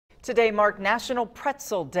Today marked National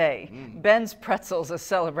Pretzel Day. Ben's Pretzels is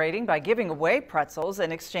celebrating by giving away pretzels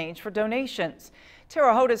in exchange for donations.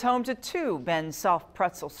 Terre Haute is home to two Ben's soft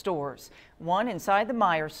pretzel stores, one inside the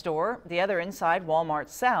Meyer store, the other inside Walmart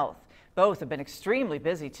South. Both have been extremely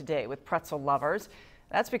busy today with pretzel lovers.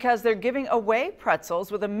 That's because they're giving away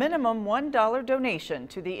pretzels with a minimum $1 donation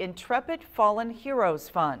to the Intrepid Fallen Heroes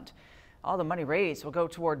Fund. All the money raised will go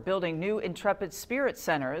toward building new Intrepid Spirit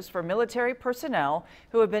Centers for military personnel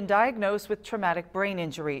who have been diagnosed with traumatic brain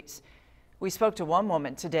injuries. We spoke to one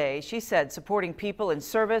woman today. She said supporting people in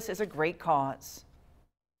service is a great cause.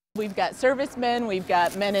 We've got servicemen, we've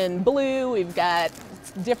got men in blue, we've got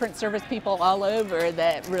different service people all over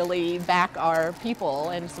that really back our people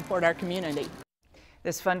and support our community.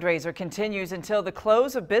 This fundraiser continues until the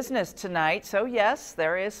close of business tonight, so yes,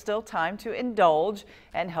 there is still time to indulge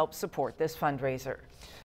and help support this fundraiser.